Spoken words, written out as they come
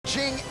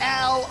emerging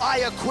Эл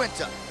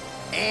Yakvinta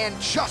and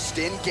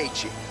Джастин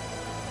Гейджи.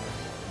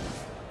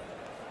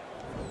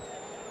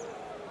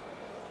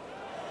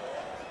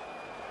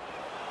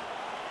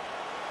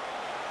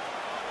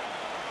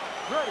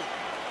 Ready.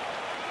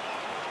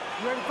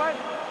 You ready to fight?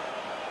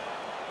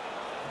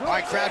 All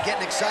right, crowd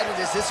getting excited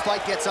as this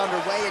fight gets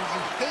underway, and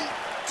you hate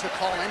to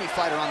call any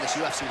fighter on this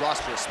UFC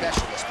roster a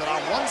specialist, but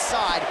on one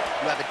side,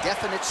 you have a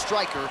definite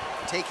striker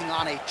taking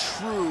on a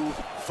true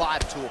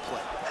five-tool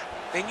player.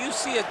 And you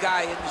see a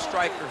guy in the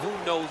striker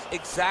who knows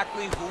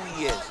exactly who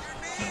he is.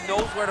 He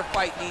knows where the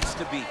fight needs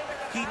to be.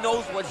 He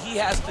knows what he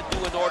has to do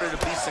in order to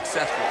be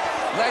successful.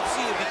 Let's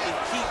see if he can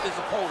keep his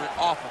opponent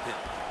off of him.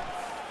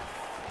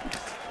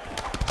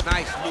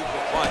 Nice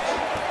looping punch.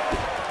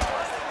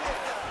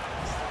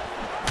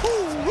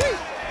 Ooh-wee!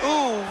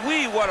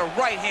 Ooh-wee, what a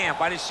right hand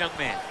by this young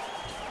man.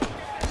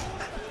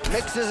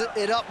 Mixes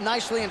it up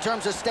nicely in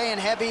terms of staying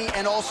heavy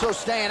and also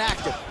staying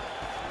active.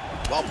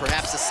 Well,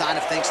 perhaps a sign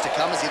of things to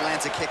come as he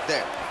lands a kick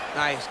there.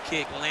 Nice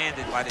kick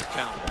landed by this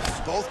counter.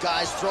 Both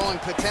guys throwing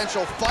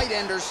potential fight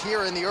enders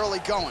here in the early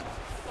going.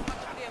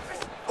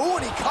 Ooh,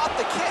 and he caught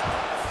the kick.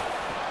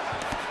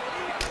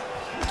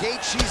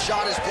 Gaethje's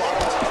shot is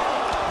blocked.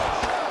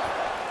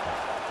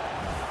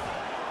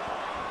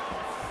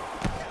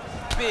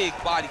 Big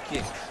body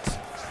kick.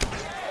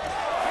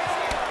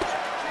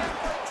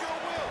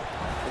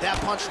 That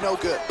punch no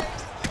good.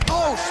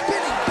 Oh,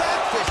 spinning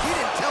back fist. He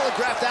didn't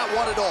telegraph that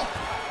one at all.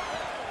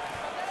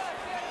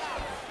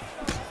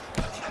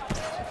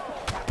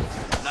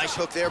 Nice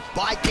hook there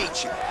by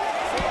Gaethje.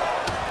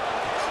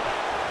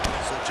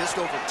 So just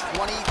over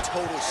 20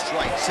 total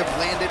strikes have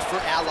landed for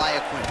Эл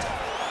Yakvinta.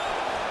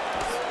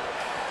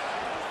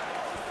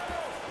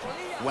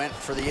 Went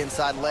for the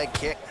inside leg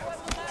kick.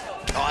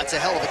 Oh, that's a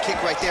hell of a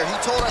kick right there. He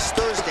told us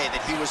Thursday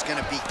that he was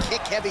going to be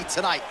kick heavy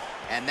tonight,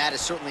 and that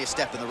is certainly a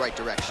step in the right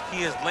direction.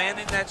 He is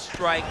landing that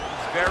strike.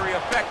 He's very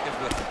effective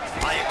with it.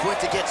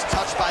 Yakvinta gets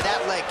touched by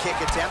that leg kick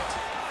attempt.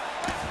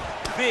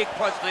 Big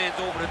punch lands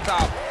over the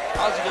top.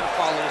 How's he going to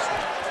follow this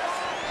one?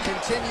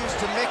 Continues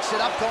to mix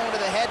it up, going to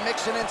the head,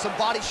 mixing in some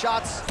body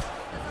shots.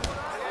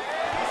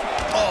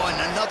 Oh, and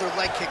another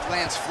leg kick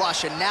lands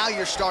flush, and now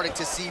you're starting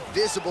to see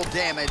visible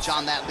damage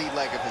on that lead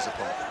leg of his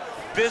opponent.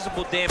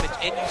 Visible damage,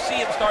 and you see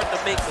him starting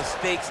to make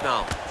mistakes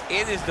now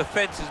in his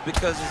defenses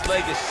because his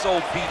leg is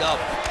so beat up.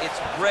 It's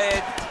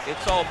red,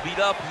 it's all beat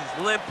up,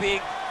 he's limping,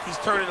 he's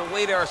turning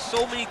away. There are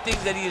so many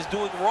things that he is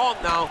doing wrong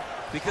now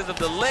because of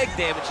the leg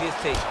damage he has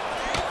taken.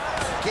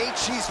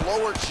 Gaethje's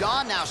lower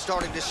jaw now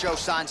starting to show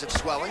signs of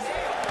swelling.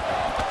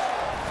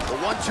 The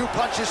 1-2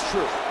 punch is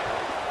true.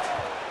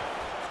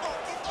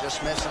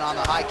 Just missing on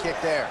the high kick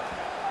there.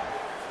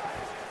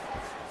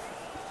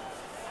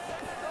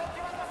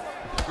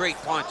 Great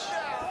punch.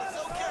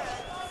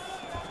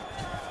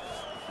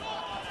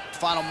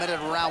 Final minute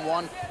of round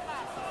one.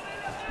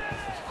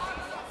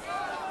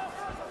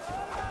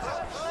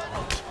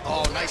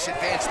 Oh, nice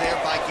advance there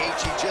by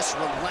Gaethje, just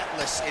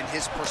relentless in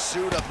his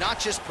pursuit of not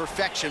just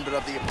perfection, but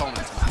of the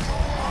opponent.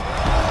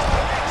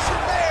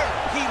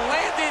 He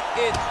landed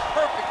it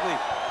perfectly.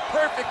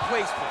 Perfect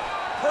placement,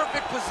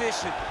 perfect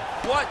position.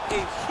 What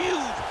a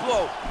huge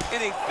blow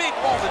in a big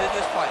moment in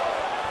this fight.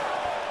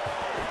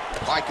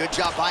 All right, good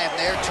job by him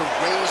there to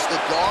raise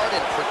the guard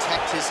and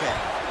protect his head.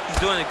 He's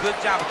doing a good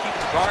job of keeping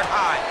the guard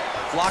high,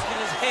 blocking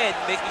his head,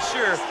 making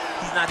sure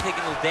he's not taking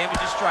those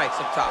damaging strikes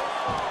up top.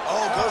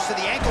 Oh, goes to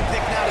the ankle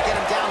pick now to get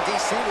him down,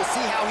 DC. We'll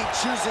see how he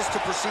chooses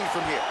to proceed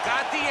from here.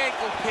 Got the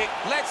ankle pick.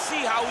 Let's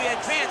see how he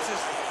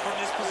advances from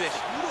this position.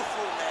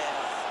 Beautiful, man.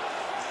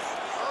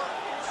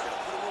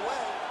 Put him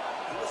away.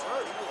 He was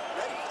hurt. He was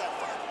ready for that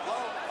final blow.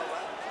 All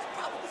right, he's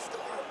probably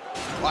still hurt.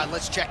 All right,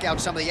 let's check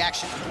out some of the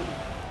action.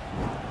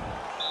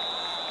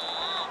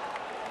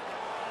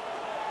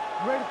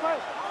 You ready to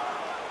fight?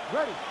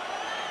 Ready.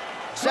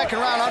 Second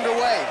round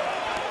underway.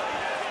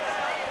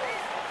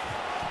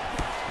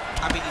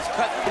 I mean, he's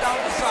cutting down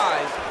the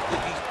size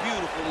with these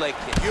beautiful leg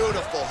kicks.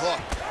 Beautiful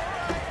hook.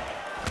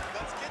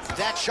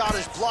 That shot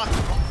is blocked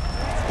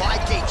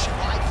by Gaethje.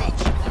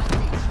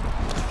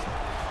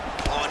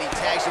 Oh, and he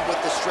tags him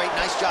with the straight.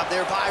 Nice job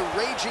there by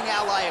raging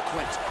Эл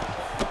Yakvinta.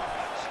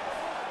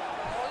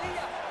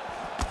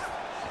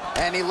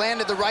 And he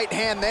landed the right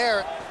hand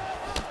there.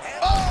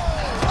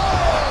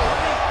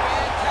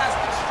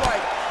 Fantastic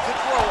strike to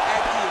throw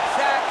at the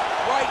exact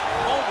right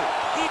moment.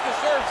 He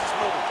deserves this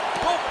moment.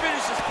 Go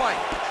finish this fight.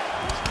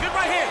 Good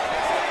right hand.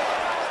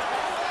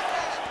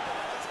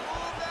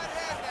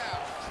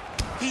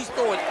 He's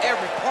throwing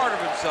every part of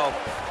himself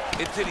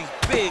into these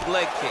big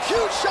leg kicks.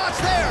 Huge shots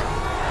there.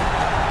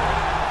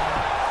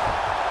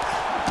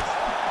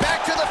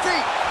 Back to the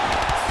feet.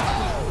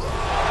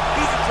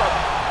 He's in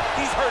trouble.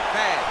 He's hurt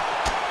bad.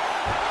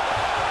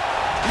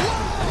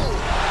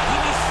 He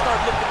needs to start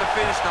looking to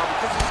finish now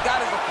because he's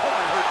got his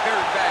opponent hurt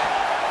very bad.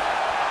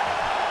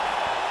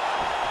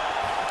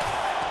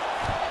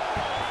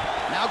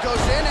 Now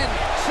goes in and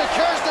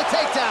secures the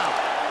takedown.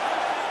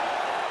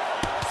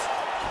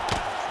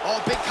 Oh,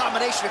 big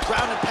combination of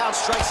ground and pound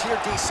strikes here,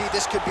 DC.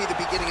 This could be the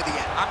beginning of the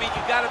end. I mean,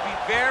 you got to be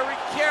very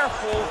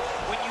careful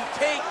when you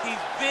take these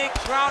big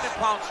ground and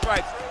pound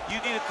strikes. You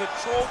need a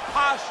controlled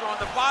posture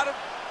on the bottom,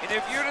 and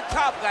if you're the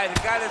top guy,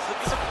 the guy that's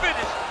looking to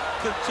finish,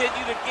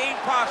 continue to gain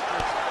posture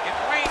and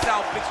rain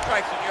down big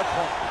strikes on your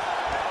opponent.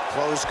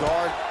 Close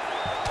guard.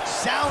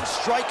 Sound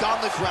strike on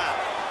the ground.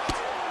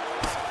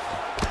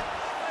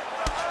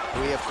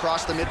 We have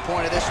crossed the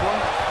midpoint of this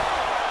one.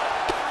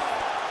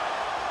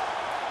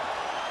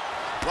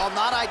 Well,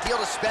 not ideal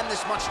to spend this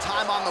much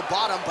time on the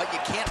bottom, but you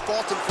can't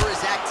fault him for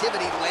his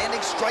activity.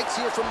 Landing strikes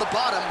here from the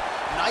bottom.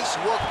 Nice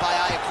work by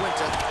Эл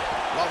Yakvinta.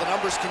 While the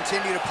numbers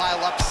continue to pile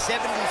up,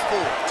 74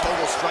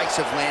 total strikes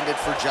have landed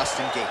for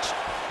Джастин Гейджи.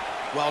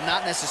 Well,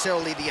 not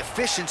necessarily the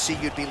efficiency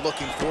you'd be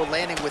looking for,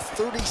 landing with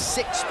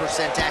 36%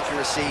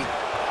 accuracy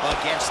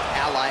against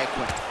Эл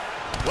Yakvinta.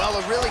 Well,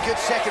 a really good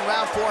second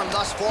round for him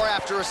thus far.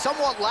 After a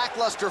somewhat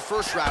lackluster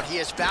first round, he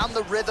has found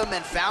the rhythm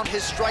and found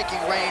his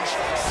striking range.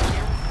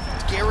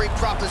 Scary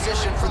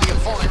proposition for the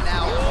opponent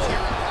now.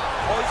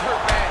 Oh, he's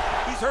hurt bad.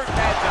 He's hurt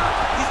bad, John.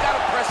 He's got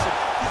to press him.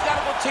 He's got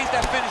to go chase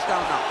that finish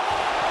down now.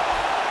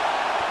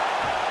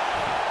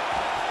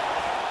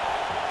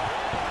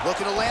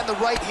 Looking to land the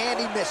right hand,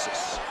 he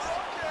misses.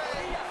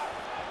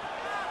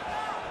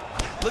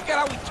 Look at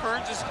how he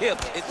turns his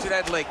hip into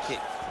that leg kick.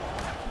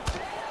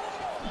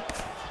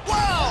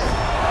 Wow!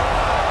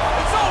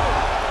 It's over!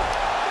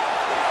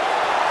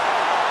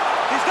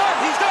 He's done!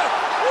 He's done!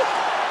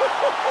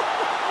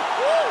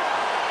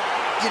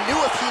 You knew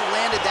if he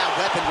landed that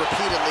weapon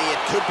repeatedly,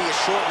 it could be a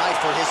short night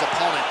for his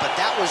opponent, but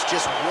that was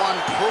just one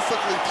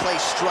perfectly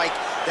placed strike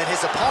that his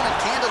opponent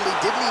candidly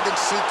didn't even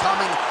see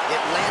coming. It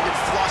landed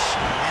flush,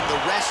 and the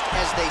rest,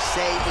 as they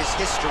say, is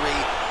history.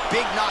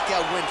 Big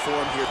knockout win for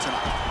him here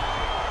tonight.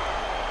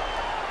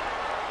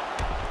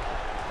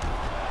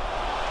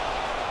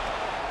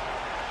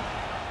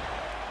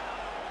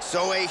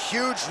 So a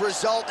huge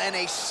result and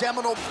a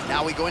seminal...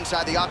 Now we go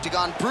inside the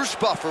octagon. Bruce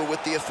Buffer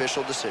with the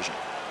official decision.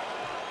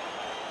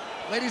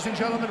 Ladies and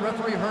gentlemen,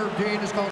 referee Herb Dean is called